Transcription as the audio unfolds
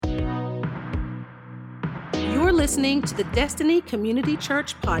listening to the Destiny Community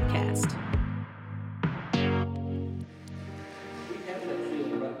Church podcast. We have that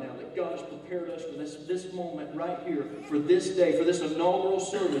feeling right now that God has prepared us for this moment right here, for this day, for this inaugural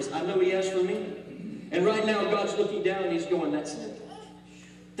service. I know He has for me. And right now, God's looking down and He's going, that's it.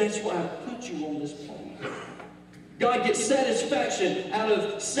 That's why I put you on this planet. God gets satisfaction out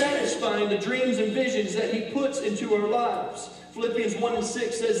of satisfying the dreams and visions that He puts into our lives. Philippians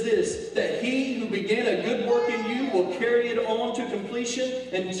 1:6 says this, that He who began a good work in you will carry it on to completion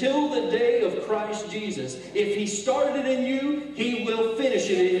until the day of Christ Jesus. If He started it in you, He will finish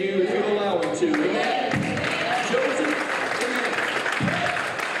it in you if you allow Him to. Amen. Joseph, amen.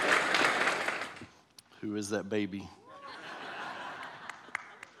 Who is that baby?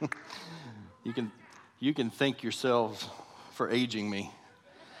 You can thank yourselves for aging me.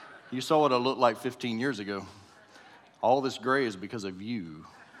 You saw what I looked like 15 years ago. All this gray is because of you.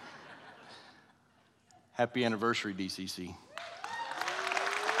 Happy anniversary, DCC.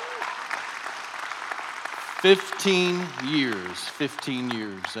 15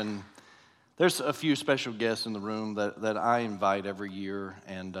 years. And there's a few special guests in the room that I invite every year,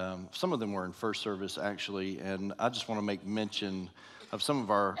 and some of them were in first service, actually, and I just want to make mention of some of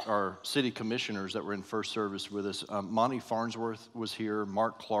our city commissioners that were in first service with us. Monty Farnsworth was here,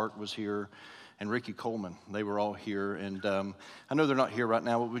 Mark Clark was here, and Ricky Coleman. They were all here, and I know they're not here right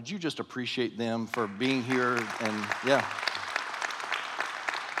now, but would you just appreciate them for being here? And yeah.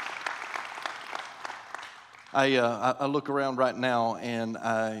 I look around right now, and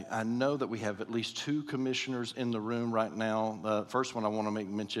I know that we have at least two commissioners in the room right now. The first one I want to make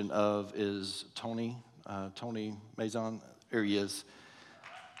mention of is Tony Maison. There he is.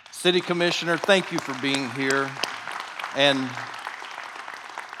 City Commissioner, thank you for being here. And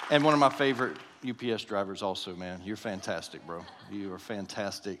one of my favorite UPS drivers also, man. You're fantastic, bro. You are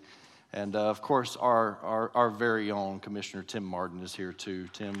fantastic. And, of course, our very own Commissioner Tim Martin is here, too.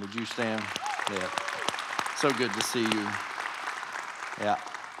 Tim, would you stand? Yeah. So good to see you. Yeah.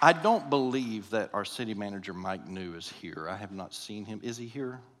 I don't believe that our city manager, Mike New, is here. I have not seen him. Is he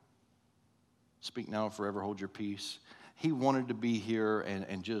here? Speak now, forever hold your peace. He wanted to be here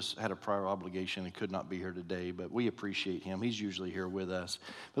and just had a prior obligation and could not be here today, but we appreciate him. He's usually here with us.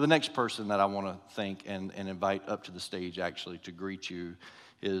 But the next person that I want to thank and invite up to the stage, actually, to greet you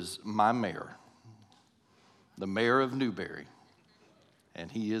is my mayor, the mayor of Newberry.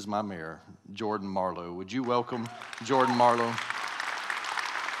 And he is my mayor, Jordan Marlowe. Would you welcome Jordan Marlowe?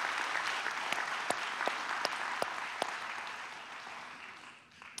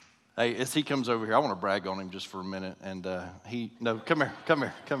 Hey, as he comes over here, I want to brag on him just for a minute. And come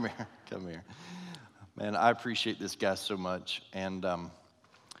here. Man, I appreciate this guy so much. And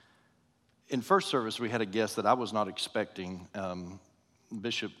in first service, we had a guest that I was not expecting.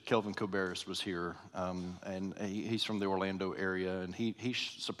 Bishop Kelvin Kobaris was here, and he's from the Orlando area, and he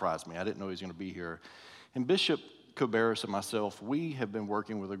surprised me. I didn't know he was going to be here. And Bishop Kobaris and myself, we have been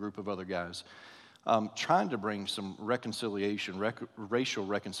working with a group of other guys, trying to bring some reconciliation, racial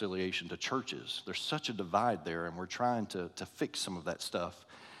reconciliation to churches. There's such a divide there, and we're trying to fix some of that stuff.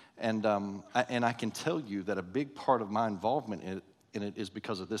 And I can tell you that a big part of my involvement in it is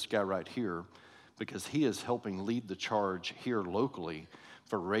because of this guy right here, because he is helping lead the charge here locally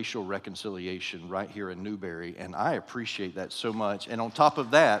for racial reconciliation right here in Newberry, and I appreciate that so much. And on top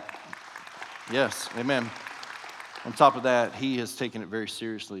of that, yes, amen. On top of that, he has taken it very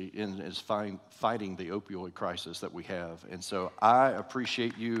seriously in his fighting the opioid crisis that we have. And so I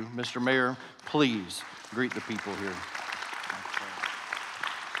appreciate you, Mr. Mayor. Please greet the people here.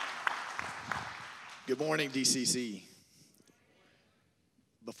 Good morning, DCC.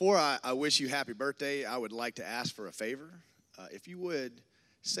 Before I wish you happy birthday, I would like to ask for a favor. If you would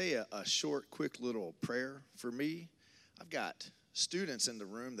say a short, quick little prayer for me. I've got students in the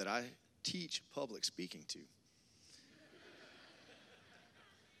room that I teach public speaking to.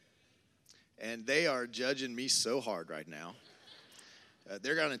 And they are judging me so hard right now.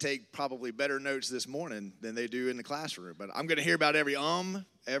 They're going to take probably better notes this morning than they do in the classroom. But I'm going to hear about every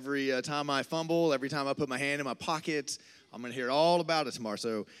time I fumble, every time I put my hand in my pocket. I'm going to hear all about it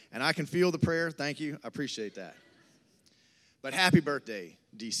tomorrow. And I can feel the prayer. Thank you. I appreciate that. But happy birthday,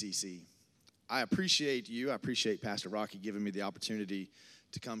 DCC. I appreciate you. I appreciate Pastor Rocky giving me the opportunity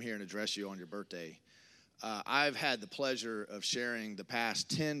to come here and address you on your birthday. I've had the pleasure of sharing the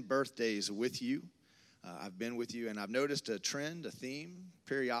past 10 birthdays with you. I've been with you, and I've noticed a trend, a theme,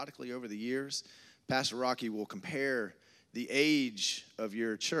 periodically over the years. Pastor Rocky will compare the age of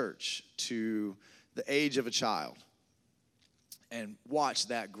your church to the age of a child and watch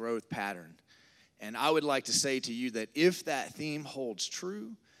that growth pattern. And I would like to say to you that if that theme holds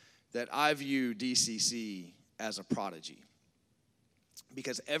true, that I view DCC as a prodigy.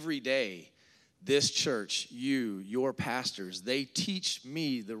 Because every day, this church, your pastors, they teach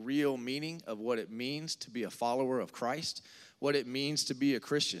me the real meaning of what it means to be a follower of Christ, what it means to be a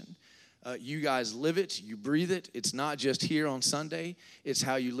Christian. You guys live it, you breathe it. It's not just here on Sunday. It's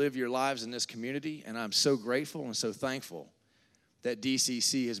how you live your lives in this community. And I'm so grateful and so thankful that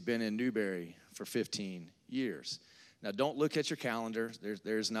DCC has been in Newberry for 15 years. Now, don't look at your calendar.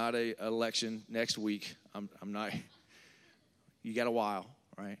 There's not an election next week. I'm not. You got a while,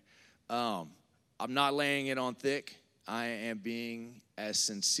 right? I'm not laying it on thick. I am being as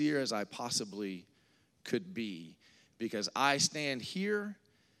sincere as I possibly could be, because I stand here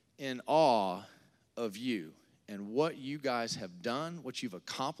in awe of you and what you guys have done, what you've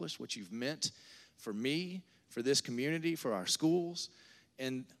accomplished, what you've meant for me, for this community, for our schools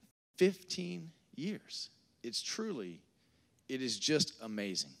in 15 years. It is just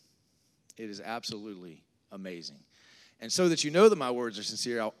amazing. It is absolutely amazing. And so that you know that my words are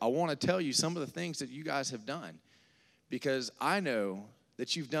sincere, I want to tell you some of the things that you guys have done, because I know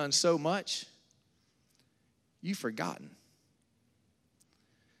that you've done so much, you've forgotten.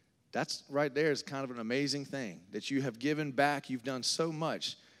 That's right there is kind of an amazing thing, that you have given back. You've done so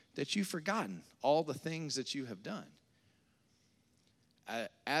much that you've forgotten all the things that you have done.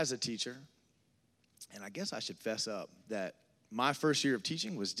 As a teacher, and I guess I should fess up that my first year of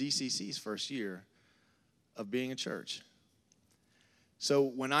teaching was DCC's first year of being a church. So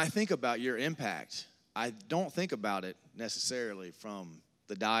when I think about your impact, I don't think about it necessarily from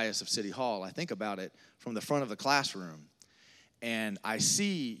the dais of City Hall. I think about it from the front of the classroom. And I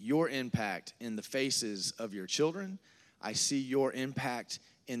see your impact in the faces of your children. I see your impact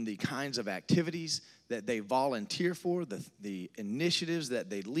in the kinds of activities that they volunteer for, the initiatives that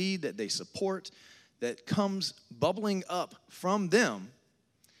they lead, that they support, that comes bubbling up from them.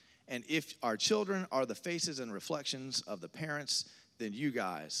 And if our children are the faces and reflections of the parents, then you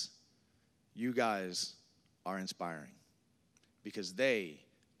guys are inspiring, because they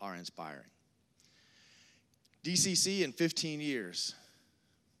are inspiring. DCC in 15 years,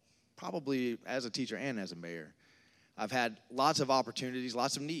 probably as a teacher and as a mayor, I've had lots of opportunities,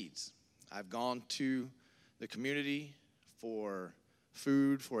 lots of needs. I've gone to the community for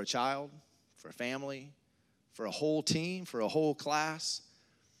food for a child, for a family, for a whole team, for a whole class.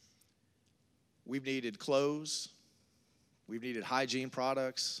 We've needed clothes. We've needed hygiene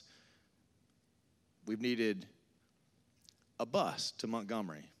products. We've needed a bus to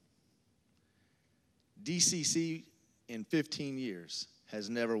Montgomery. DCC in 15 years has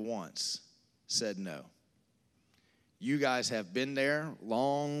never once said no. You guys have been there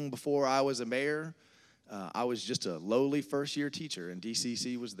long before I was a mayor. I was just a lowly first-year teacher, and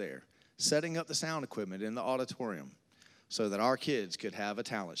DCC was there, setting up the sound equipment in the auditorium so that our kids could have a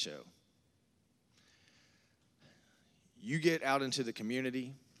talent show. You get out into the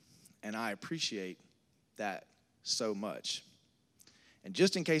community, and I appreciate that so much. And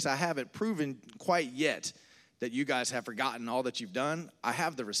just in case I haven't proven quite yet that you guys have forgotten all that you've done, I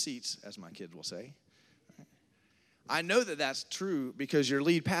have the receipts, as my kids will say. I know that that's true because your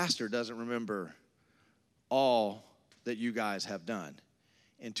lead pastor doesn't remember all that you guys have done.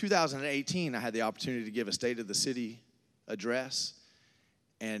 In 2018, I had the opportunity to give a State of the City address,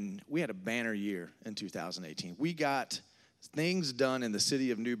 and we had a banner year in 2018. We got things done in the city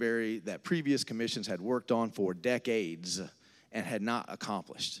of Newberry that previous commissions had worked on for decades and had not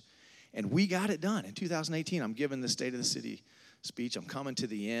accomplished. And we got it done. In 2018, I'm giving the State of the City speech. I'm coming to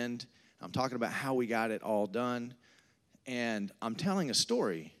the end. I'm talking about how we got it all done. And I'm telling a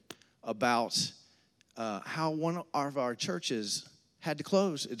story about how one of our churches had to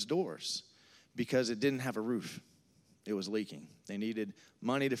close its doors because it didn't have a roof. It was leaking. They needed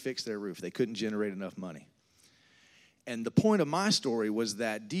money to fix their roof. They couldn't generate enough money. And the point of my story was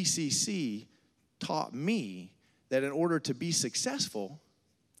that DCC taught me that in order to be successful,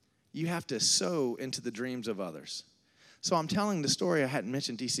 you have to sow into the dreams of others. So I'm telling the story. I hadn't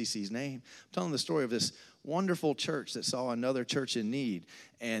mentioned DCC's name. I'm telling the story of this wonderful church that saw another church in need,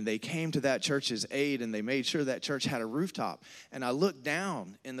 and they came to that church's aid, and they made sure that church had a rooftop. And I looked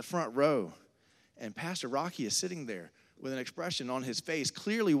down in the front row, and Pastor Rocky is sitting there with an expression on his face,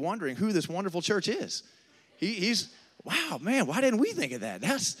 clearly wondering who this wonderful church is. He's, wow, man, why didn't we think of that?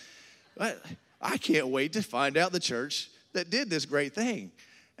 I can't wait to find out the church that did this great thing.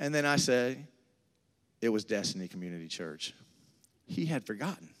 And then I said, it was Destiny Community Church. He had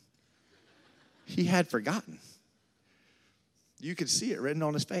forgotten. He had forgotten. You could see it written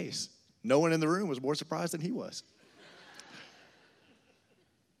on his face. No one in the room was more surprised than he was.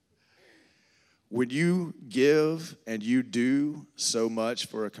 When you give and you do so much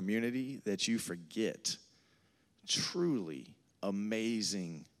for a community that you forget truly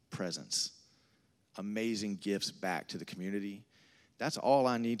amazing presence, amazing gifts back to the community. That's all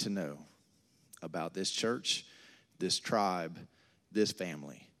I need to know about this church, this tribe, this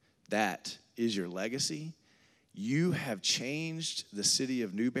family. That is your legacy. You have changed the city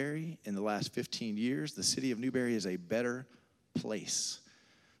of Newberry in the last 15 years. The city of Newberry is a better place.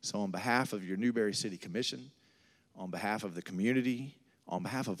 So on behalf of your Newberry City Commission, on behalf of the community, on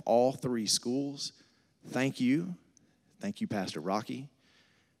behalf of all 3 schools, thank you. Thank you, Pastor Rocky.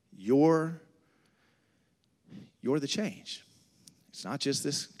 You're the change. It's not just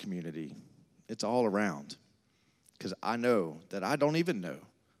this community. It's all around. Because I know that I don't even know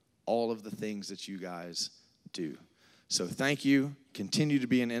all of the things that you guys do. So thank you. Continue to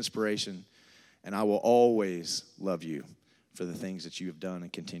be an inspiration. And I will always love you for the things that you have done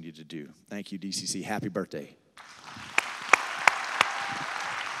and continue to do. Thank you, DCC. Happy birthday.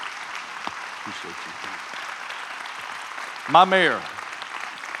 Appreciate you. My mayor.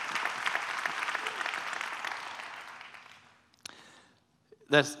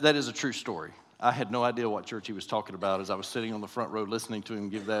 That is a true story. I had no idea what church he was talking about as I was sitting on the front row listening to him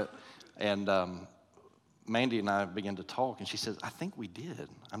give that. And Mandy and I began to talk, and she says, I think we did.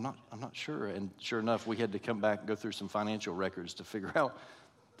 I'm not sure. And sure enough, we had to come back and go through some financial records to figure out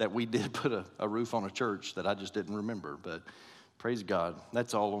that we did put a roof on a church that I just didn't remember. But praise God,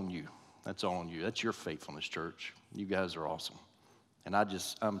 that's all on you. That's all on you. That's your faithfulness, church. You guys are awesome. And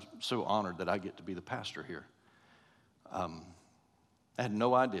I'm so honored that I get to be the pastor here. I had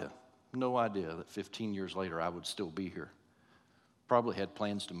no idea that 15 years later I would still be here. Probably had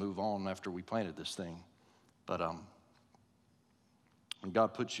plans to move on after we planted this thing. But when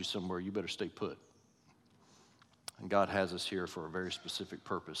God puts you somewhere, you better stay put. And God has us here for a very specific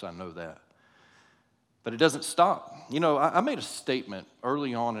purpose. I know that. But it doesn't stop. You know, I made a statement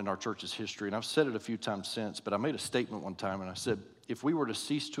early on in our church's history, and I've said it a few times since, but I made a statement one time, and I said, if we were to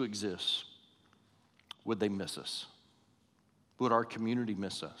cease to exist, would they miss us? Would our community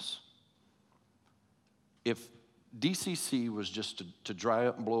miss us? If DCC was just to dry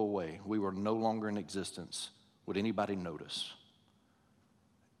up and blow away, we were no longer in existence, would anybody notice?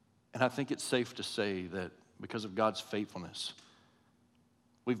 And I think it's safe to say that because of God's faithfulness,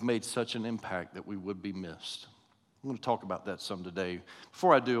 we've made such an impact that we would be missed. I'm going to talk about that some today.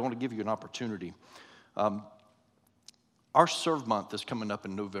 Before I do, I want to give you an opportunity. Our Serve Month is coming up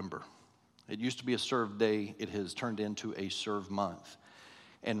in November. It used to be a Serve Day. It has turned into a Serve Month.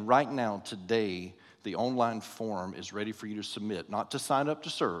 And right now, today, the online form is ready for you to submit. Not to sign up to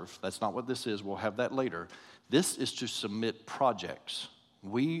serve. That's not what this is. We'll have that later. This is to submit projects.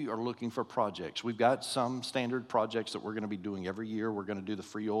 We are looking for projects. We've got some standard projects that we're going to be doing every year. We're going to do the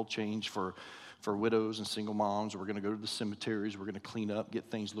free oil change for widows and single moms. We're going to go to the cemeteries. We're going to clean up, get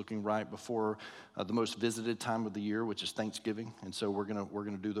things looking right before the most visited time of the year, which is Thanksgiving. And so we're going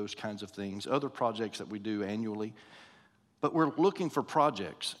to do those kinds of things. Other projects that we do annually. But we're looking for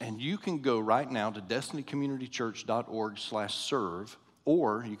projects. And you can go right now to destinycommunitychurch.org/serve,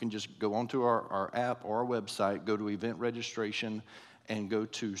 or you can just go onto our app or our website, go to event registration, and go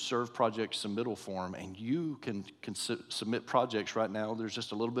to Serve Project Submittal Form, and you can submit projects right now. There's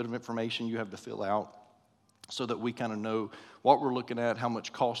just a little bit of information you have to fill out so that we kind of know what we're looking at, how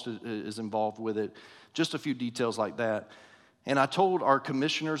much cost is involved with it, just a few details like that. And I told our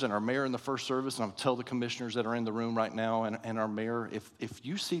commissioners and our mayor in the first service, and I'll tell the commissioners that are in the room right now and our mayor, if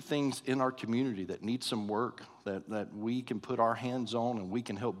you see things in our community that need some work, that we can put our hands on and we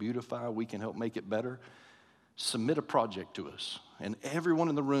can help beautify, we can help make it better, submit a project to us. And everyone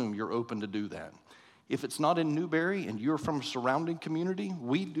in the room, you're open to do that. If it's not in Newberry and you're from a surrounding community,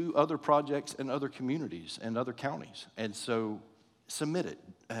 we do other projects in other communities and other counties. And so submit it.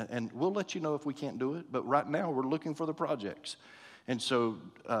 And we'll let you know if we can't do it. But right now, we're looking for the projects. And so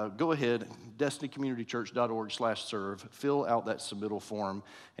go ahead, destinycommunitychurch.org/serve, fill out that submittal form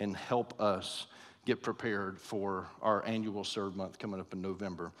and help us get prepared for our annual Serve Month coming up in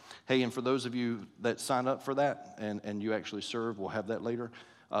November. Hey, and for those of you that sign up for that and you actually serve, we'll have that later,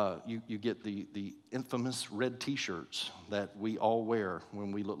 you get the infamous red T-shirts that we all wear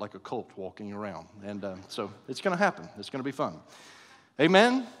when we look like a cult walking around. And so it's going to happen. It's going to be fun.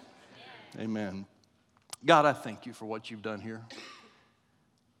 Amen? Amen. God, I thank you for what you've done here.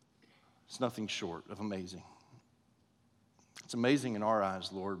 It's nothing short of amazing. It's amazing in our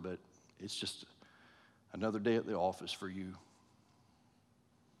eyes, Lord, but it's just another day at the office for you.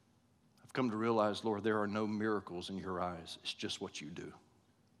 I've come to realize, Lord, there are no miracles in your eyes. It's just what you do.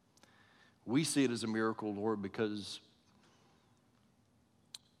 We see it as a miracle, Lord, because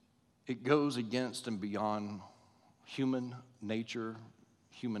it goes against and beyond human nature,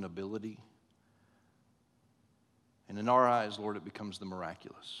 human ability. And in our eyes, Lord, it becomes the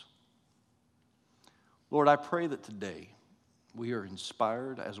miraculous. Lord, I pray that today we are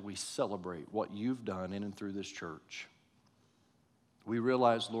inspired as we celebrate what you've done in and through this church. We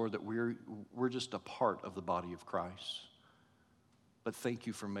realize, Lord, that we're just a part of the body of Christ. But thank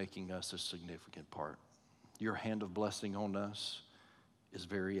you for making us a significant part. Your hand of blessing on us is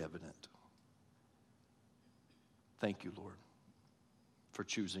very evident. Thank you, Lord, for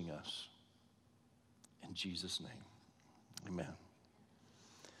choosing us. In Jesus' name, amen.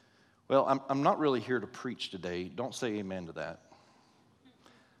 Well, I'm not really here to preach today. Don't say amen to that.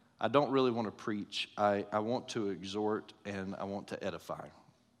 I don't really want to preach. I want to exhort and I want to edify.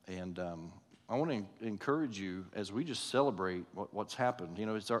 And I want to encourage you as we just celebrate what's happened. You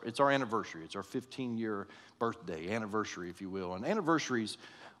know, it's our anniversary. It's our 15-year birthday, anniversary, if you will. And anniversaries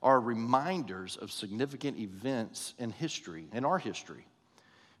are reminders of significant events in history, in our history.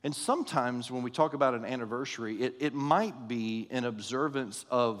 And sometimes when we talk about an anniversary, it might be an observance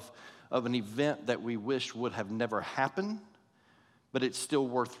of an event that we wish would have never happened, but it's still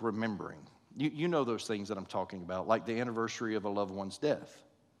worth remembering. You know those things that I'm talking about, like the anniversary of a loved one's death.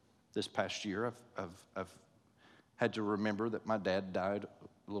 This past year, I've had to remember that my dad died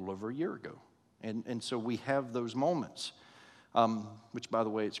a little over a year ago. And so we have those moments, which, by the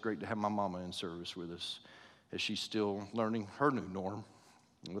way, it's great to have my mama in service with us as she's still learning her new norm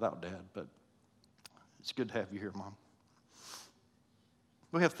without Dad. But it's good to have you here, Mom.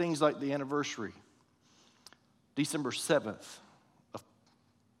 We have things like the anniversary, December 7th of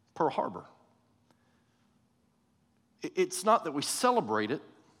Pearl Harbor. It's not that we celebrate it,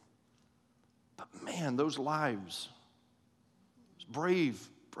 but man, those lives, brave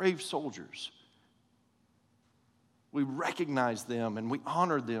soldiers, we recognize them and we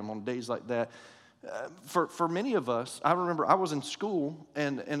honor them on days like that. For many of us, I remember I was in school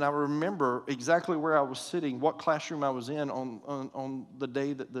and I remember exactly where I was sitting, what classroom I was in on the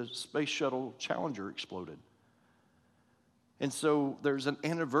day that the Space Shuttle Challenger exploded. And so there's an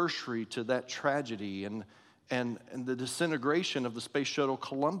anniversary to that tragedy and the disintegration of the Space Shuttle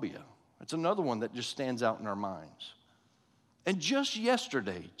Columbia. It's another one that just stands out in our minds. And just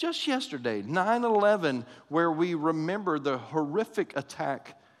yesterday, 9/11, where we remember the horrific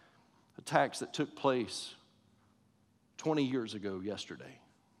attacks that took place 20 years ago yesterday.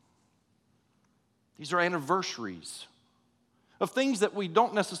 These are anniversaries of things that we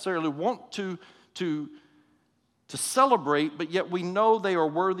don't necessarily want to celebrate, but yet we know they are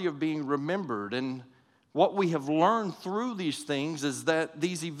worthy of being remembered. And what we have learned through these things is that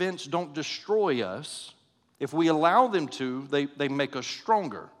these events don't destroy us. If we allow them to, they make us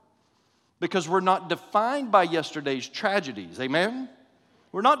stronger. Because we're not defined by yesterday's tragedies. Amen?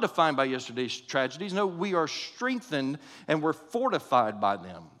 We're not defined by yesterday's tragedies. No, we are strengthened and we're fortified by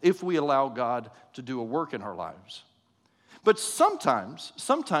them if we allow God to do a work in our lives. But sometimes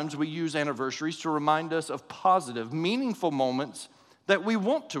we use anniversaries to remind us of positive, meaningful moments that we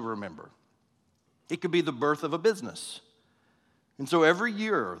want to remember. It could be the birth of a business. And so every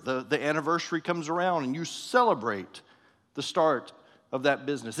year, the anniversary comes around and you celebrate the start of that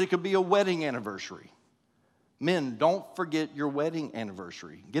business. It could be a wedding anniversary. Men, don't forget your wedding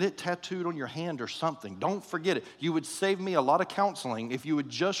anniversary. Get it tattooed on your hand or something. Don't forget it. You would save me a lot of counseling if you would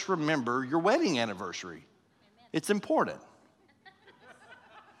just remember your wedding anniversary. Amen. It's important.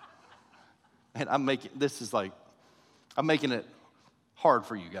 And I'm making it hard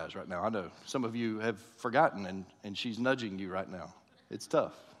for you guys right now. I know some of you have forgotten and she's nudging you right now. It's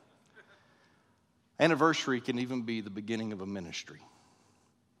tough. Anniversary can even be the beginning of a ministry.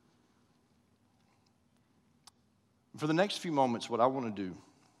 For the next few moments, what I want to do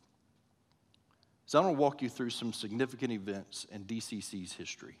is I want to walk you through some significant events in DCC's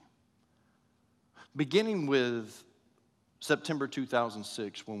history. Beginning with September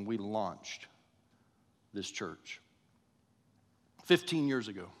 2006 when we launched this church. 15 years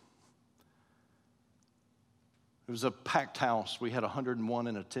ago. It was a packed house. We had 101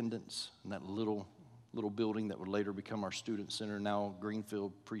 in attendance in that little building that would later become our student center, now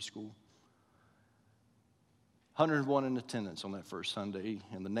Greenfield Preschool. 101 in attendance on that first Sunday,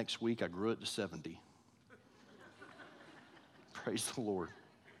 and the next week I grew it to 70. Praise the Lord.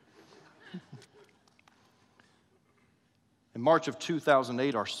 In March of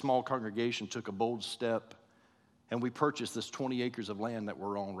 2008, our small congregation took a bold step, and we purchased this 20 acres of land that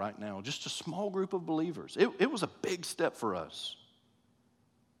we're on right now. Just a small group of believers. It was a big step for us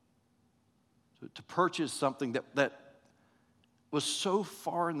to purchase something that was so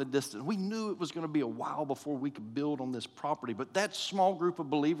far in the distance. We knew it was going to be a while before we could build on this property, but that small group of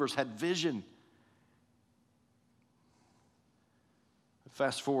believers had vision.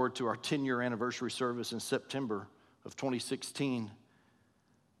 Fast forward to our 10-year anniversary service in September. of 2016.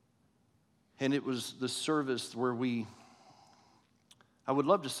 And it was the service where I would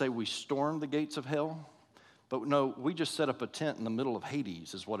love to say we stormed the gates of hell, but no, we just set up a tent in the middle of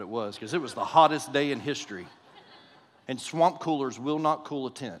Hades is what it was, because it was the hottest day in history. And swamp coolers will not cool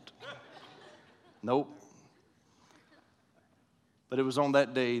a tent. Nope. But it was on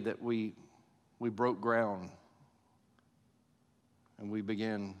that day that we broke ground and we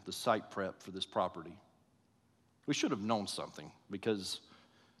began the site prep for this property. We should have known something, because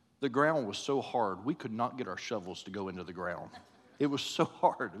the ground was so hard, we could not get our shovels to go into the ground. It was so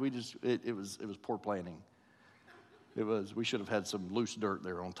hard. It was poor planning. We should have had some loose dirt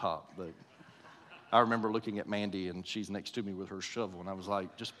there on top. But I remember looking at Mandy, and she's next to me with her shovel, and I was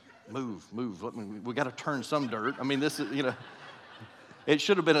like, just move. We got to turn some dirt. I mean, this is, it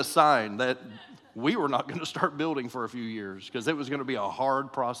should have been a sign that we were not going to start building for a few years, because it was going to be a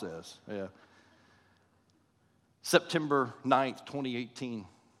hard process. Yeah. September 9th, 2018.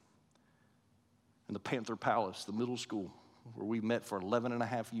 In the Panther Palace, the middle school, where we met for 11 and a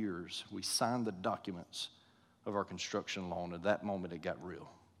half years, we signed the documents of our construction loan. At that moment, it got real.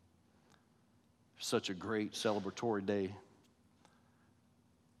 Such a great celebratory day.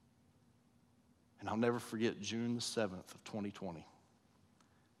 And I'll never forget June the 7th of 2020,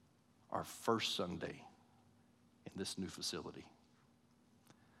 our first Sunday in this new facility.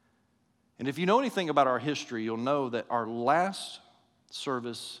 And if you know anything about our history, you'll know that our last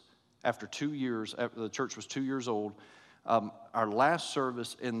service after 2 years, after the church was 2 years old, our last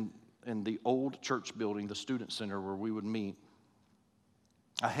service in the old church building, the student center where we would meet,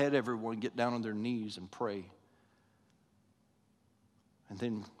 I had everyone get down on their knees and pray. And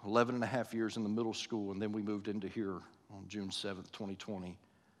then 11 and a half years in the middle school, and then we moved into here on June 7th, 2020.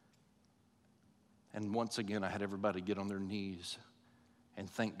 And once again, I had everybody get on their knees and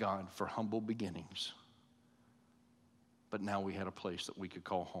thank God for humble beginnings. But now we had a place that we could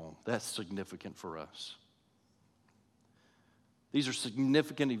call home. That's significant for us. These are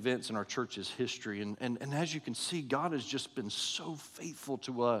significant events in our church's history. And as you can see, God has just been so faithful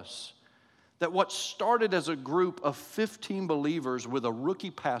to us that what started as a group of 15 believers with a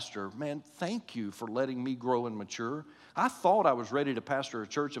rookie pastor, man, thank you for letting me grow and mature. I thought I was ready to pastor a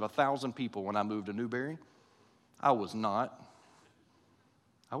church of 1,000 people when I moved to Newberry. I was not.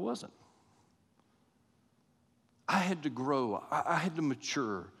 I wasn't. I had to grow. I had to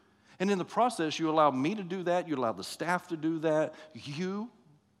mature. And in the process, you allowed me to do that. You allowed the staff to do that. You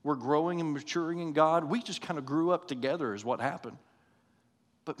were growing and maturing in God. We just kind of grew up together is what happened.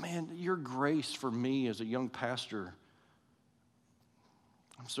 But man, your grace for me as a young pastor,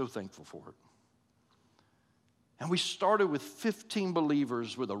 I'm so thankful for it. And we started with 15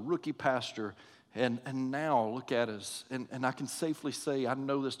 believers with a rookie pastor. And now look at us. And I can safely say, I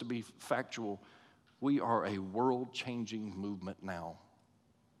know this to be factual, we are a world-changing movement now.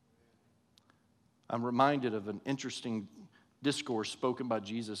 I'm reminded of an interesting discourse spoken by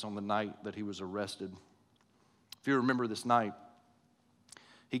Jesus on the night that he was arrested. If you remember this night,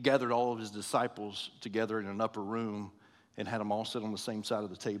 he gathered all of his disciples together in an upper room and had them all sit on the same side of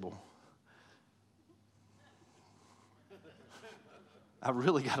the table. I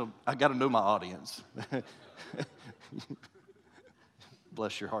got to know my audience.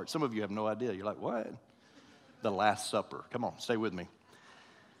 Bless your heart. Some of you have no idea. You're like, what? The Last Supper. Come on, stay with me.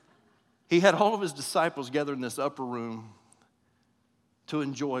 He had all of his disciples gathered in this upper room to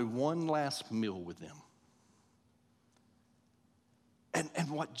enjoy one last meal with them.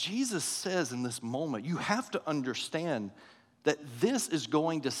 And what Jesus says in this moment, you have to understand that this is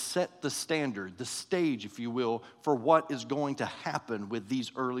going to set the standard, the stage, if you will, for what is going to happen with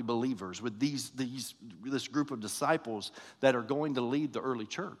these early believers, with this group of disciples that are going to lead the early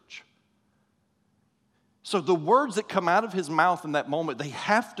church. So the words that come out of his mouth in that moment, they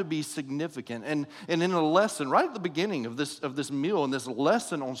have to be significant. And in a lesson, right at the beginning of this meal and this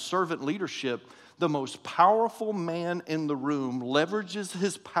lesson on servant leadership, the most powerful man in the room leverages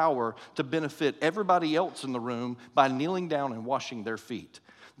his power to benefit everybody else in the room by kneeling down and washing their feet.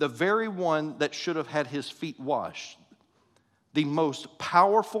 The very one that should have had his feet washed, the most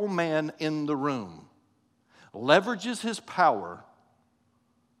powerful man in the room, leverages his power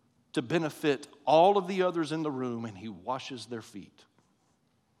to benefit all of the others in the room, and he washes their feet.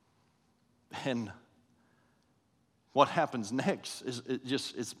 And what happens next is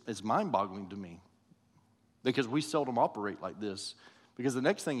it's mind-boggling to me, because we seldom operate like this. Because the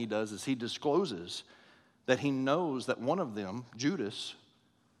next thing he does is he discloses that he knows that one of them, Judas,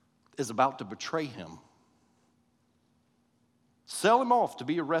 is about to betray him, sell him off to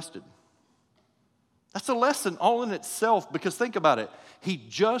be arrested. That's a lesson all in itself, because think about it. He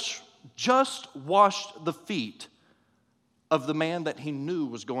just washed the feet of the man that he knew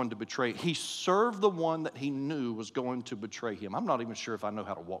was going to betray. He served the one that he knew was going to betray him. I'm not even sure if I know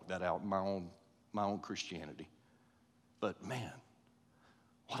how to walk that out in my own Christianity. But man,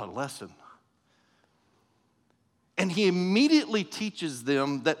 what a lesson. And he immediately teaches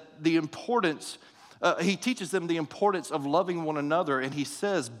them that the importance, of loving one another. And he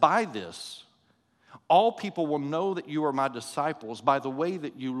says, by this, all people will know that you are my disciples by the way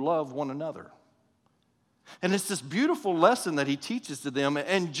that you love one another. And it's this beautiful lesson that he teaches to them.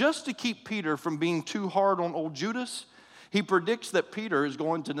 And just to keep Peter from being too hard on old Judas, he predicts that Peter is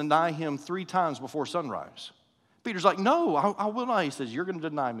going to deny him 3 times before sunrise. Peter's like, no, I will not. He says, you're going to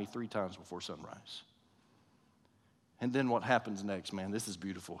deny me 3 times before sunrise. And then what happens next, man? This is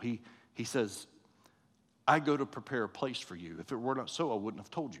beautiful. He says, I go to prepare a place for you. If it were not so, I wouldn't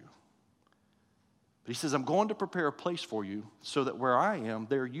have told you. But he says, I'm going to prepare a place for you so that where I am,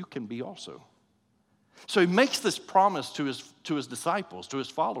 there you can be also. So he makes this promise to his disciples, to his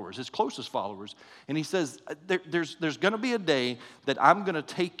followers, his closest followers. And he says, there's going to be a day that I'm going to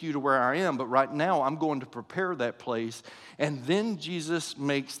take you to where I am, but right now I'm going to prepare that place. And then Jesus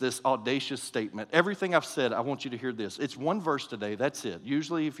makes this audacious statement. Everything I've said, I want you to hear this. It's one verse today. That's it.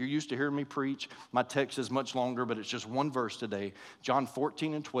 Usually, if you're used to hearing me preach, my text is much longer, but it's just one verse today. John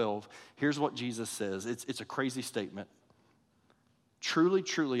 14:12. Here's what Jesus says. It's a crazy statement. Truly,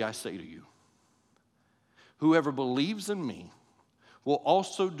 truly, I say to you, whoever believes in me will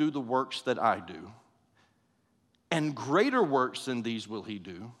also do the works that I do, and greater works than these will he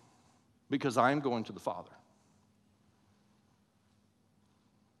do, because I am going to the Father.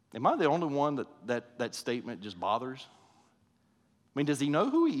 Am I the only one that statement just bothers? I mean, does he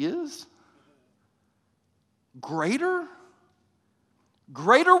know who he is? Greater?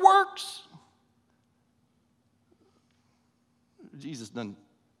 Greater works? Jesus doesn't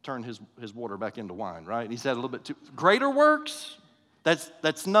turn his water back into wine, right? He said a little bit too. Greater works?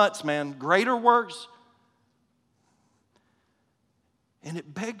 That's nuts, man. Greater works? And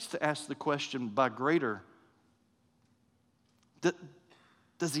it begs to ask the question, by greater,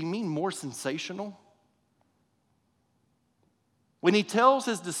 does he mean more sensational? When he tells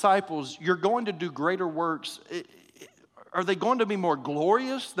his disciples, you're going to do greater works, are they going to be more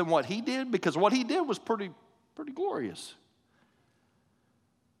glorious than what he did? Because what he did was pretty glorious.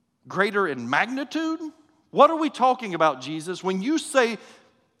 Greater in magnitude? What are we talking about, Jesus? When you say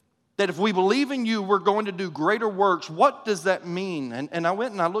that if we believe in you, we're going to do greater works, what does that mean? And I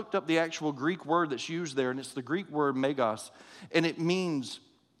went and I looked up the actual Greek word that's used there, and it's the Greek word megas, and it means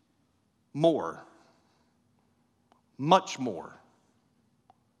more, much more,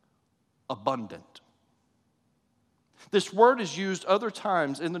 abundant. This word is used other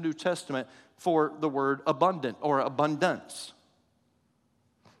times in the New Testament for the word abundant or abundance.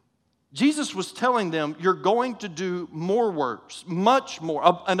 Jesus was telling them, you're going to do more works, much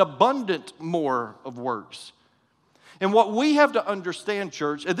more, an abundant more of works. And what we have to understand,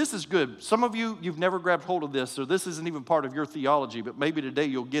 church, and this is good. Some of you, you've never grabbed hold of this, so this isn't even part of your theology, but maybe today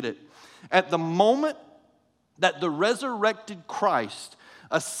you'll get it. At the moment that the resurrected Christ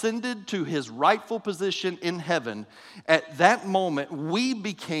ascended to his rightful position in heaven, at that moment, we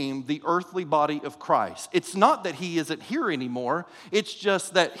became the earthly body of Christ. It's not that he isn't here anymore. It's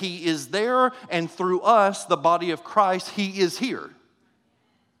just that he is there, and through us, the body of Christ, he is here.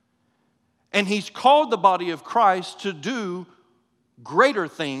 And he's called the body of Christ to do greater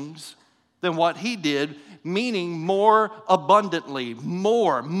things than what he did, meaning more abundantly,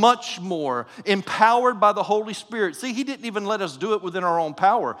 more, much more, empowered by the Holy Spirit. See, he didn't even let us do it within our own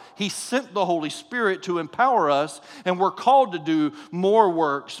power. He sent the Holy Spirit to empower us, and we're called to do more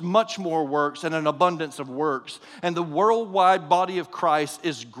works, much more works, and an abundance of works. And the worldwide body of Christ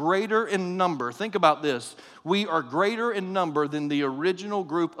is greater in number. Think about this. We are greater in number than the original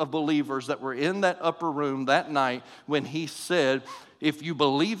group of believers that were in that upper room that night when he said, if you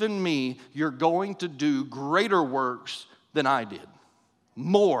believe in me, you're going to do greater works than I did.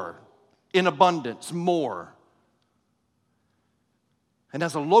 More, in abundance, more. And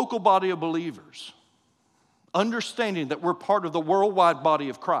as a local body of believers, understanding that we're part of the worldwide body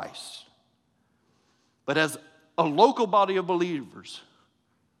of Christ, but as a local body of believers,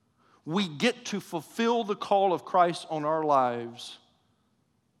 we get to fulfill the call of Christ on our lives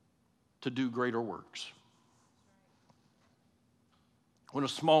to do greater works. When a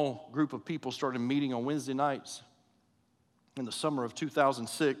small group of people started meeting on Wednesday nights in the summer of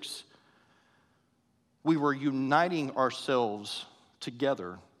 2006, we were uniting ourselves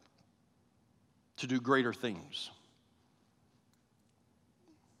together to do greater things.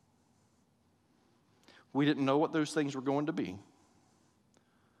 We didn't know what those things were going to be,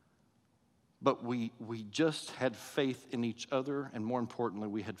 But we just had faith in each other, and more importantly,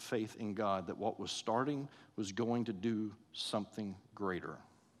 we had faith in God that what was starting was going to do something greater.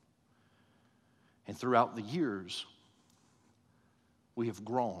 And throughout the years, we have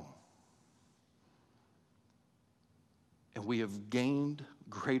grown. And we have gained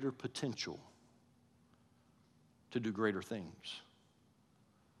greater potential to do greater things.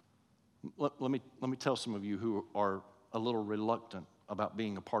 Let me tell some of you who are a little reluctant about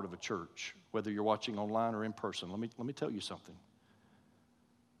being a part of a church, whether you're watching online or in person. Let me tell you something.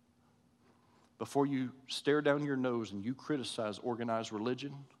 Before you stare down your nose and you criticize organized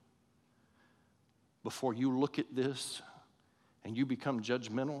religion, before you look at this and you become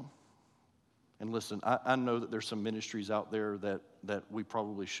judgmental, and listen, I know that there's some ministries out there that we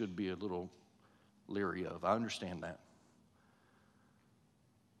probably should be a little leery of. I understand that.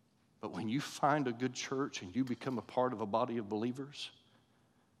 But when you find a good church and you become a part of a body of believers,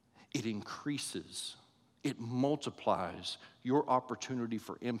 it increases, it multiplies your opportunity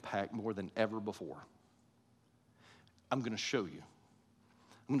for impact more than ever before. I'm going to show you.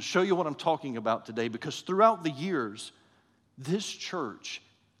 I'm going to show you what I'm talking about today, because throughout the years, this church,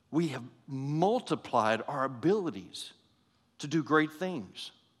 we have multiplied our abilities to do great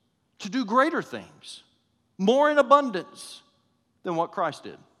things, to do greater things, more in abundance than what Christ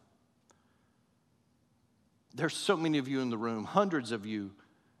did. There's so many of you in the room, hundreds of you,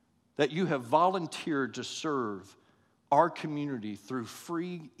 that you have volunteered to serve our community through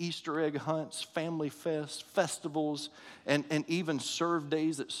free Easter egg hunts, family fests, festivals, and even serve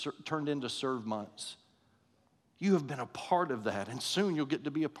days that turned into serve months. You have been a part of that, and soon you'll get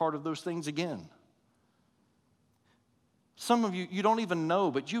to be a part of those things again. Some of you, you don't even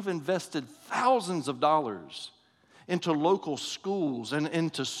know, but you've invested thousands of dollars into local schools and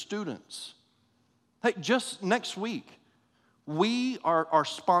into students. Hey, just next week, we are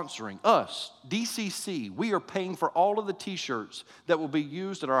sponsoring, us, DCC, we are paying for all of the t-shirts that will be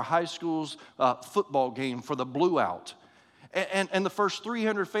used at our high school's football game for the Blue Out. And the first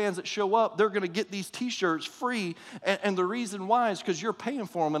 300 fans that show up, they're going to get these t-shirts free. And the reason why is because you're paying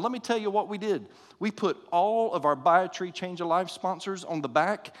for them. And let me tell you what we did. We put all of our Buy a Tree, Change a Life sponsors on the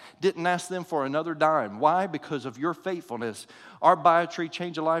back, didn't ask them for another dime. Why? Because of your faithfulness. Our Buy a Tree,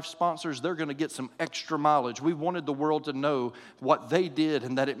 Change a Life sponsors, they're going to get some extra mileage. We wanted the world to know what they did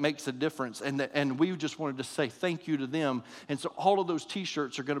and that it makes a difference. And we just wanted to say thank you to them. And so all of those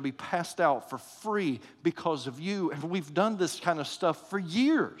t-shirts are going to be passed out for free because of you. And we've done this kind of stuff for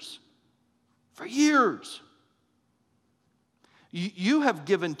years. For years. You have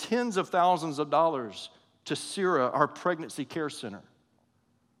given tens of thousands of dollars to Sira, our pregnancy care center.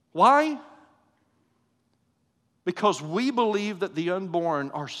 Why? Because we believe that the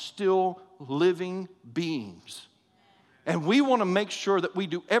unborn are still living beings. And we want to make sure that we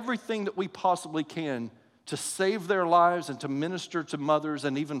do everything that we possibly can to save their lives and to minister to mothers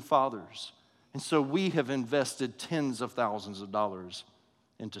and even fathers. And so we have invested tens of thousands of dollars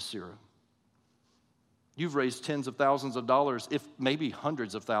into Sira. You've raised tens of thousands of dollars, if maybe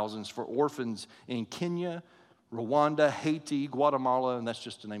hundreds of thousands, for orphans in Kenya, Rwanda, Haiti, Guatemala, and that's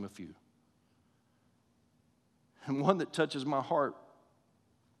just to name a few. And one that touches my heart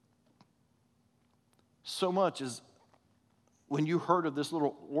so much is when you heard of this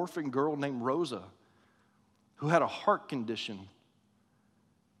little orphan girl named Rosa who had a heart condition.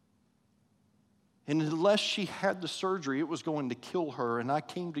 And unless she had the surgery, it was going to kill her. And I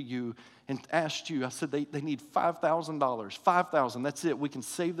came to you and asked you, I said, they need $5,000. $5,000, that's it. We can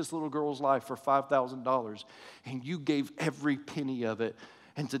save this little girl's life for $5,000. And you gave every penny of it.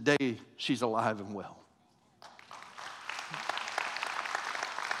 And today, she's alive and well.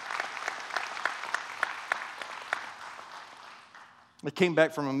 I came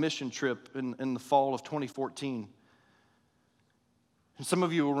back from a mission trip in the fall of 2014. And some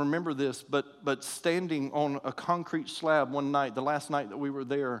of you will remember this, but standing on a concrete slab one night, the last night that we were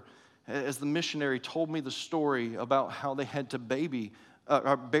there, as the missionary told me the story about how they had to bury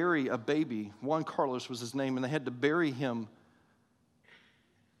a baby. Juan Carlos was his name, and they had to bury him.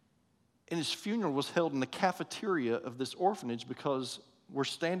 And his funeral was held in the cafeteria of this orphanage because we're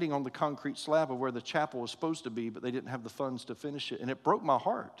standing on the concrete slab of where the chapel was supposed to be, but they didn't have the funds to finish it. And it broke my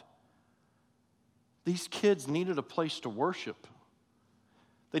heart. These kids needed a place to worship.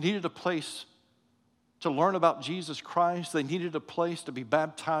 They needed a place to learn about Jesus Christ. They needed a place to be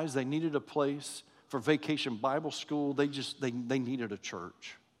baptized. They needed a place for Vacation Bible School. They needed a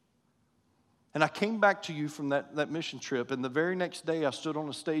church. And I came back to you from that mission trip, and the very next day I stood on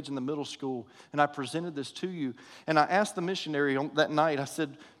a stage in the middle school, and I presented this to you. And I asked the missionary that night, I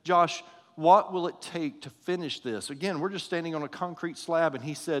said, Josh, what will it take to finish this? Again, we're just standing on a concrete slab, and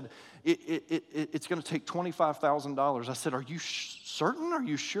he said, it's going to take $25,000. I said, are you certain? Are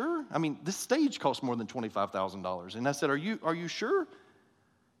you sure? I mean, this stage costs more than $25,000. And I said, are you sure?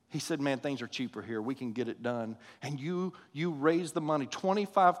 He said, man, things are cheaper here. We can get it done. And you raised the money,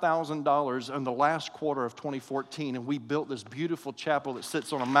 $25,000 in the last quarter of 2014, and we built this beautiful chapel that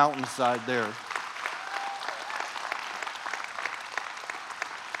sits on a mountainside there.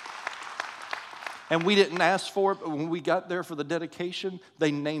 And we didn't ask for it, but when we got there for the dedication,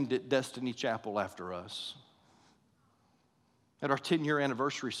 they named it Destiny Chapel after us. At our 10-year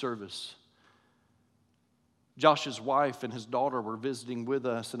anniversary service, Josh's wife and his daughter were visiting with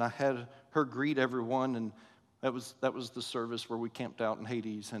us, and I had her greet everyone, and that was the service where we camped out in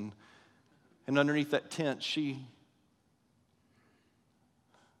Hades. And underneath that tent, she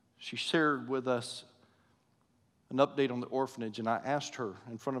shared with us an update on the orphanage, and I asked her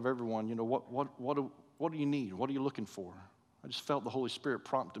in front of everyone, what do you need? What are you looking for? I just felt the Holy Spirit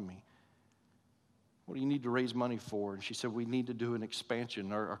prompting me. What do you need to raise money for? And she said, we need to do an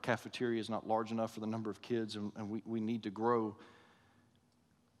expansion. Our cafeteria is not large enough for the number of kids, and we need to grow.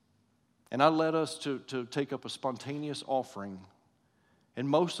 And I led us to take up a spontaneous offering. And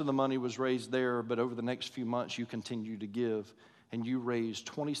most of the money was raised there, but over the next few months, you continue to give. And you raised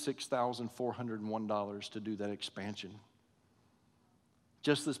 $26,401 to do that expansion.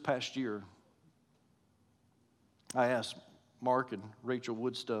 Just this past year, I asked Mark and Rachel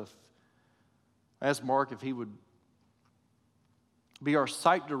Woodstuff, I asked Mark if he would be our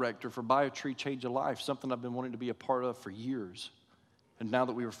site director for Buy a Tree, Change a Life, something I've been wanting to be a part of for years. And now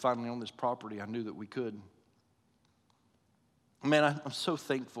that we were finally on this property, I knew that we could. Man, I'm so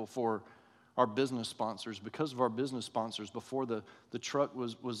thankful for our business sponsors. Because of our business sponsors, before the truck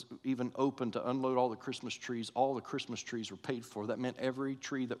was even open to unload all the Christmas trees were paid for. That meant every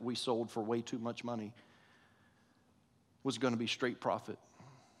tree that we sold for way too much money was going to be straight profit.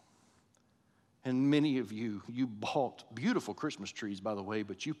 And many of you bought beautiful Christmas trees, by the way,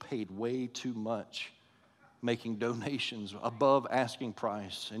 but you paid way too much making donations above asking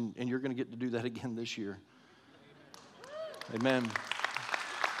price. And you're going to get to do that again this year. Amen.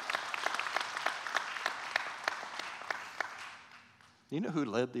 You know who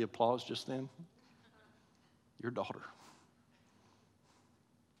led the applause just then? Your daughter.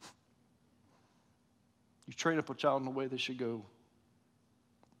 You train up a child in the way they should go.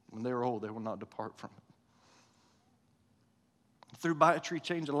 When they are old, they will not depart from it. Through Buy a Tree,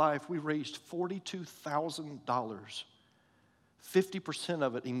 Change a Life, we raised $42,000. 50%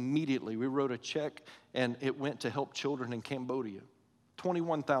 of it immediately. We wrote a check, and it went to help children in Cambodia.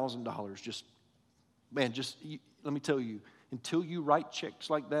 $21,000. Let me tell you, until you write checks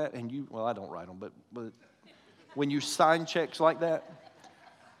like that, and I don't write them, but when you sign checks like that,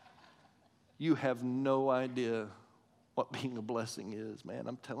 you have no idea what being a blessing is, man.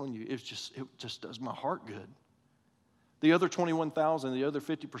 I'm telling you, it just does my heart good. The other $21,000, the other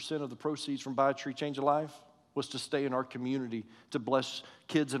 50% of the proceeds from Buy a Tree, Change a Life was to stay in our community, to bless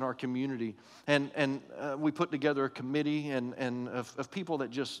kids in our community. And we put together a committee and of people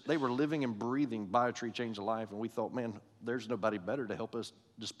that they were living and breathing Buy a Tree, Change a Life. And we thought, man, there's nobody better to help us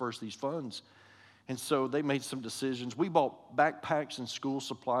disperse these funds. And so they made some decisions. We bought backpacks and school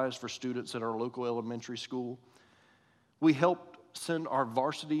supplies for students at our local elementary school. We helped send our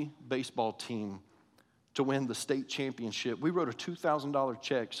varsity baseball team to win the state championship. We wrote a $2,000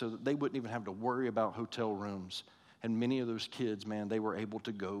 check so that they wouldn't even have to worry about hotel rooms. And many of those kids, man, they were able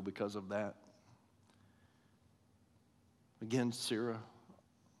to go because of that. Again, Sarah,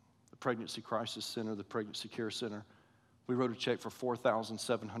 the Pregnancy Crisis Center, the Pregnancy Care Center, we wrote a check for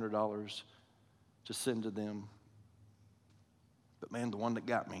 $4,700 to send to them. But man, the one that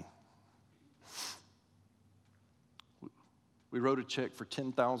got me, we wrote a check for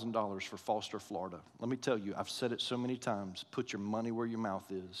 $10,000 for Foster, Florida. Let me tell you, I've said it so many times, put your money where your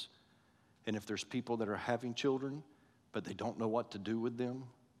mouth is. And if there's people that are having children, but they don't know what to do with them,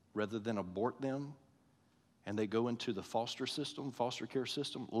 rather than abort them, and they go into the foster care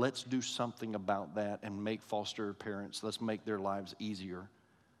system, let's do something about that and make foster parents, let's make their lives easier.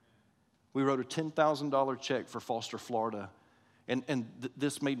 We wrote a $10,000 check for Foster, Florida. And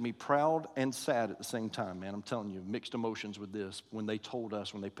this made me proud and sad at the same time, man. I'm telling you, mixed emotions with this. When they told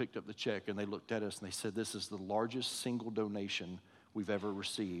us, when they picked up the check and they looked at us and they said, this is the largest single donation we've ever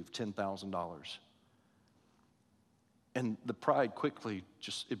received, $10,000. And the pride quickly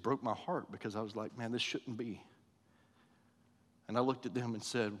it broke my heart because I was like, man, this shouldn't be. And I looked at them and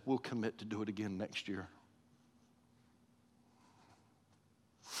said, we'll commit to do it again next year.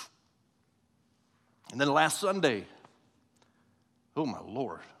 And then last Sunday, oh, my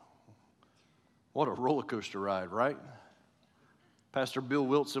Lord. What a roller coaster ride, right? Pastor Bill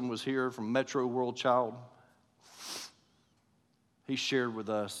Wilson was here from Metro World Child. He shared with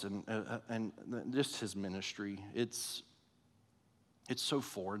us and just his ministry. It's so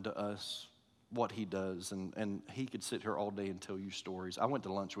foreign to us what he does, and he could sit here all day and tell you stories. I went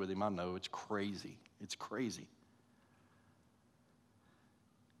to lunch with him. I know it's crazy. It's crazy.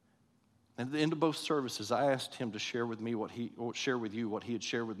 And at the end of both services, I asked him to share with me share with you what he had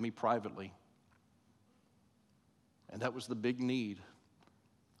shared with me privately. And that was the big need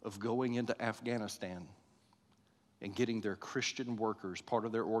of going into Afghanistan and getting their Christian workers, part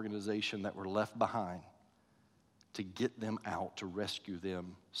of their organization that were left behind, to get them out, to rescue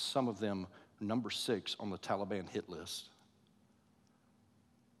them. Some of them, number 6 on the Taliban hit list.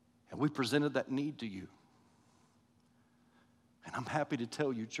 And we presented that need to you. And I'm happy to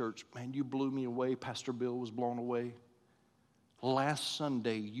tell you, church, man, you blew me away. Pastor Bill was blown away. Last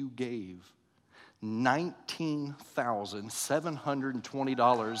Sunday, you gave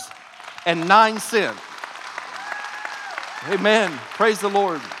 $19,720.09. Amen. Praise the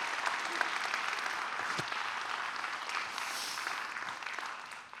Lord.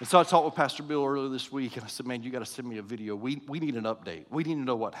 And so I talked with Pastor Bill earlier this week, and I said, man, you got to send me a video. We need an update. We need to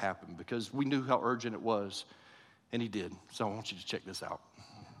know what happened because we knew how urgent it was, and he did. So I want you to check this out.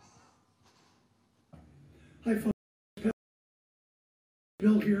 Hi, folks.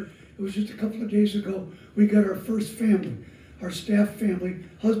 Bill here. It was just a couple of days ago. We got our first family, our staff family,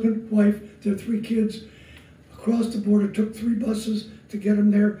 husband, wife, their 3 kids, across the border. Took 3 buses to get them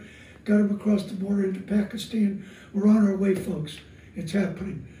there. Got them across the border into Pakistan. We're on our way, folks. It's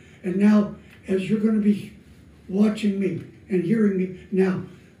happening. And now, as you're going to be watching me and hearing me now,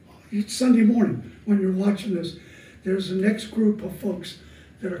 it's Sunday morning when you're watching this. There's the next group of folks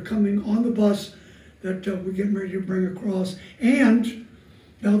that are coming on the bus that we're getting ready to bring across. And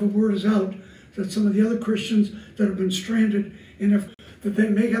now the word is out that some of the other Christians that have been stranded, and that they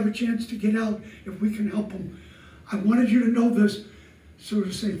may have a chance to get out if we can help them. I wanted you to know this, so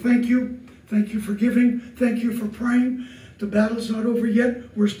to say thank you for giving, thank you for praying. The battle's not over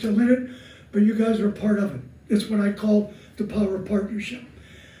yet, we're still in it, but you guys are a part of it. It's what I call the power of partnership.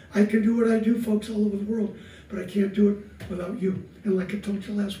 I can do what I do, folks, all over the world, but I can't do it without you. And like I told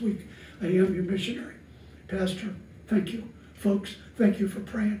you last week, I am your missionary. Pastor, thank you. Folks, thank you for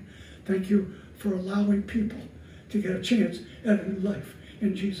praying. Thank you for allowing people to get a chance at a new life.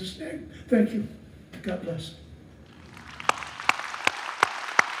 In Jesus' name, thank you. God bless.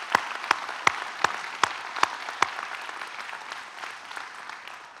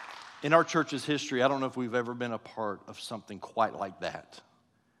 In our church's history, I don't know if we've ever been a part of something quite like that.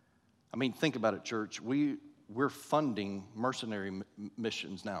 I mean, think about it, church. We're funding mercenary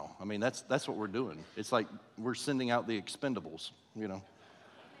missions now. I mean, that's what we're doing. It's like we're sending out the expendables, you know.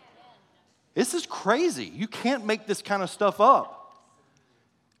 This is crazy. You can't make this kind of stuff up.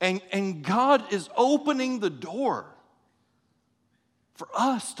 And God is opening the door for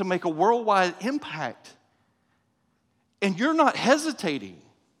us to make a worldwide impact. And you're not hesitating.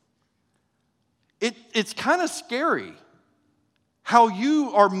 It's kind of scary how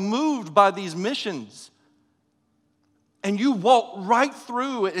you are moved by these missions. And you walk right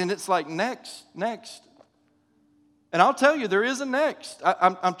through it, and it's like, next. And I'll tell you, there is a next.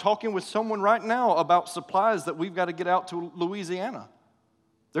 I'm talking with someone right now about supplies that we've got to get out to Louisiana.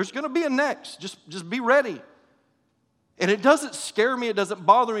 There's going to be a next. Just be ready. And it doesn't scare me. It doesn't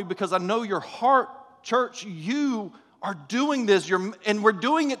bother me because I know your heart, church, you are doing this. And we're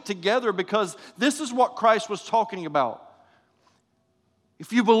doing it together because this is what Christ was talking about.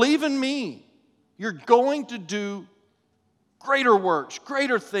 If you believe in me, you're going to do greater works,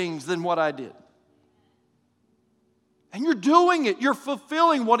 greater things than what I did. And you're doing it. You're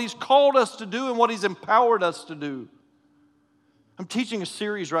fulfilling what He's called us to do and what He's empowered us to do. I'm teaching a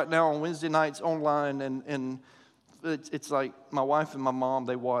series right now on Wednesday nights online, and it's like my wife and my mom,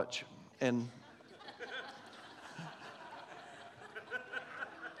 they watch. And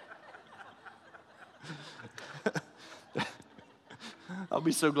I'll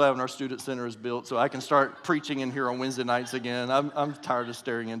be so glad when our student center is built so I can start preaching in here on Wednesday nights again. I'm tired of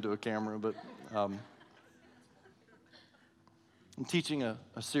staring into a camera, but I'm teaching a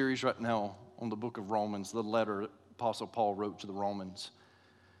series right now on the book of Romans, the letter Apostle Paul wrote to the Romans.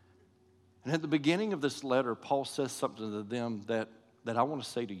 And at the beginning of this letter, Paul says something to them that I want to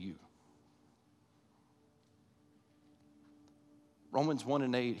say to you. Romans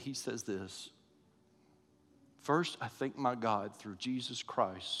 1:8, he says this. First, I thank my God through Jesus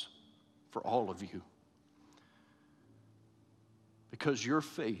Christ for all of you, because your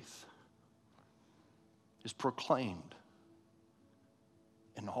faith is proclaimed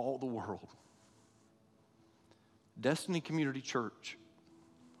in all the world. Destiny Community Church,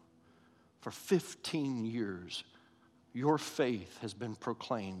 for 15 years, your faith has been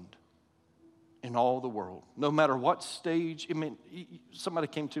proclaimed in all the world. No matter what stage, I mean, somebody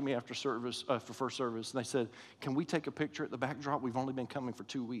came to me after service, for first service, and they said, can we take a picture at the backdrop? We've only been coming for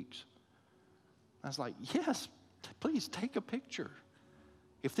 2 weeks. I was like, yes, please take a picture.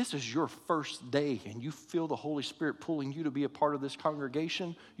 If this is your first day and you feel the Holy Spirit pulling you to be a part of this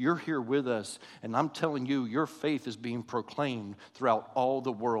congregation, you're here with us. And I'm telling you, your faith is being proclaimed throughout all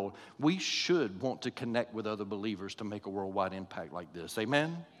the world. We should want to connect with other believers to make a worldwide impact like this.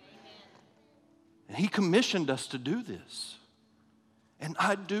 Amen? And He commissioned us to do this. And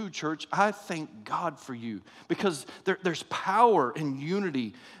I do, church. I thank God for you because there's power in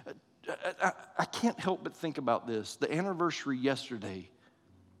unity. I can't help but think about this. The anniversary yesterday,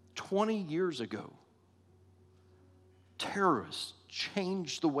 20 years ago, terrorists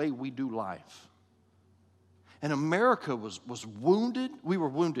changed the way we do life. And America was wounded. We were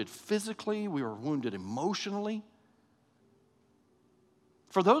wounded physically. We were wounded emotionally.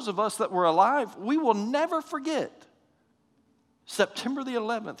 For those of us that were alive, we will never forget September the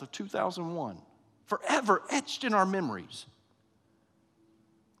 11th of 2001. Forever etched in our memories.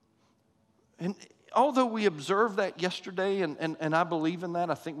 And although we observed that yesterday, and I believe in that,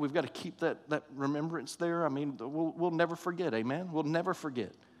 I think we've got to keep that remembrance there. I mean, we'll never forget, amen? We'll never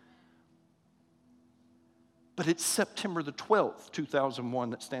forget. But it's September the 12th, 2001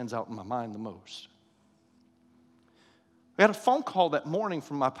 that stands out in my mind the most. We had a phone call that morning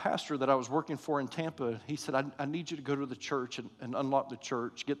from my pastor that I was working for in Tampa. He said, I need you to go to the church and unlock the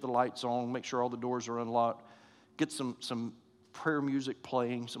church, get the lights on, make sure all the doors are unlocked, get some prayer music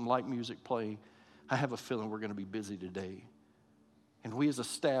playing, some light music playing. I have a feeling we're going to be busy today. And we as a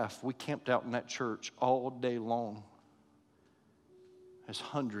staff, we camped out in that church all day long as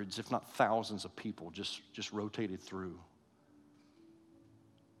hundreds, if not thousands of people just rotated through.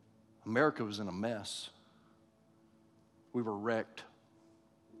 America was in a mess. We were wrecked,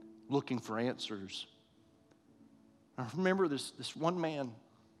 looking for answers. I remember this one man.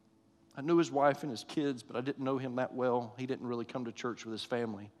 I knew his wife and his kids, but I didn't know him that well. He didn't really come to church with his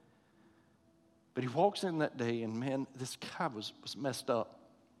family. But he walks in that day, and man, this guy was messed up.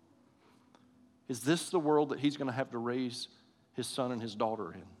 Is this the world that he's going to have to raise his son and his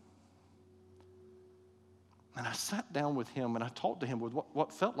daughter in? And I sat down with him, and I talked to him with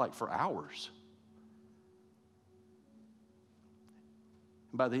what felt like for hours.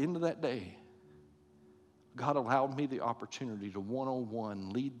 And by the end of that day, God allowed me the opportunity to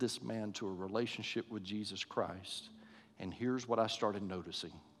one-on-one lead this man to a relationship with Jesus Christ. And here's what I started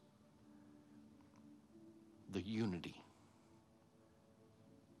noticing. The unity.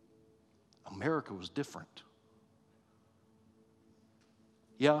 America was different.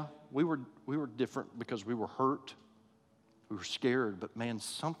 Yeah, we were different because we were hurt. We were scared. But man,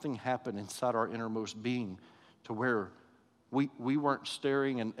 something happened inside our innermost being to where we weren't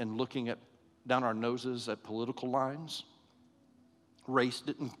staring and looking down our noses at political lines. Race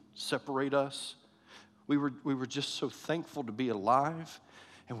didn't separate us. We were just so thankful to be alive,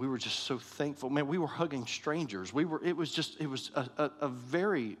 and we were just so thankful. Man, we were hugging strangers. It was a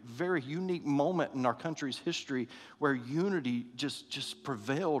very, very unique moment in our country's history where unity just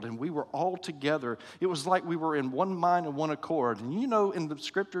prevailed, and we were all together. It was like we were in one mind and one accord. And you know, in the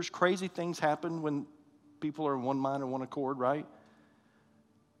scriptures, crazy things happen when people are in one mind and one accord, right?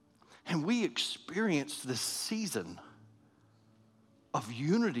 And we experienced this season of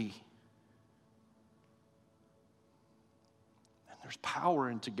unity. And there's power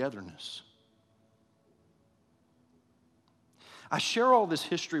in togetherness. I share all this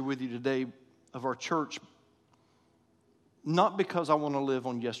history with you today of our church, not because I want to live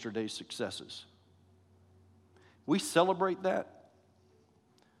on yesterday's successes. We celebrate that.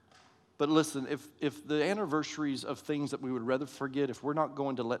 But listen, if the anniversaries of things that we would rather forget, if we're not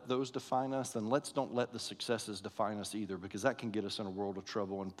going to let those define us, then don't let the successes define us either, because that can get us in a world of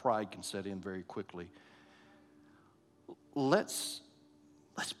trouble and pride can set in very quickly. Let's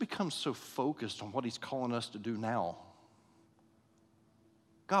become so focused on what He's calling us to do now.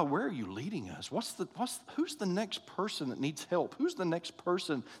 God, where are you leading us? Who's the next person that needs help? Who's the next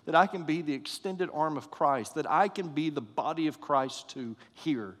person that I can be the extended arm of Christ, that I can be the body of Christ to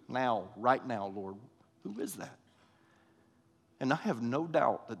here, now, right now, Lord? Who is that? And I have no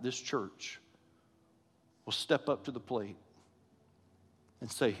doubt that this church will step up to the plate and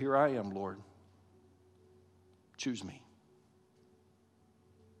say, here I am, Lord. Choose me.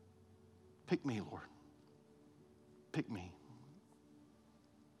 Pick me, Lord. Pick me.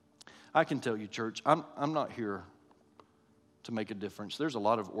 I can tell you, church, I'm not here to make a difference. There's a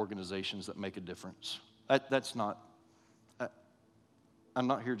lot of organizations that make a difference. That's not I'm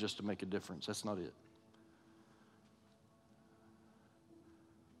not here just to make a difference. That's not it.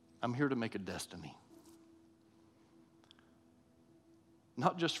 I'm here to make a destiny.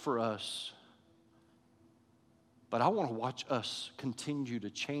 Not just for us, but I want to watch us continue to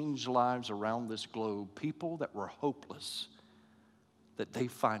change lives around this globe. People that were hopeless, that they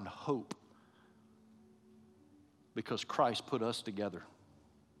find hope because Christ put us together.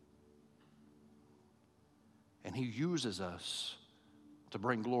 And he uses us to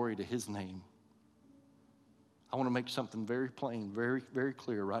bring glory to his name. I want to make something very plain, very, very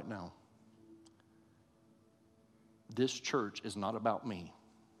clear right now. This church is not about me.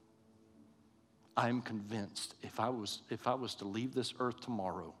 I am convinced if I was to leave this earth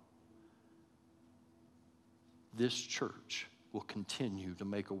tomorrow, this church will continue to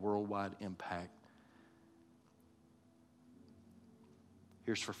make a worldwide impact.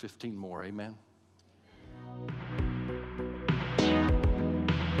 Here's for 15 more, amen?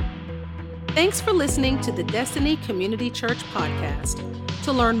 Thanks for listening to the Destiny Community Church podcast.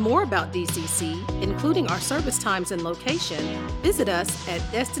 To learn more about DCC, including our service times and location, visit us at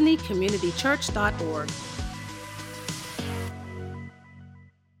destinycommunitychurch.org.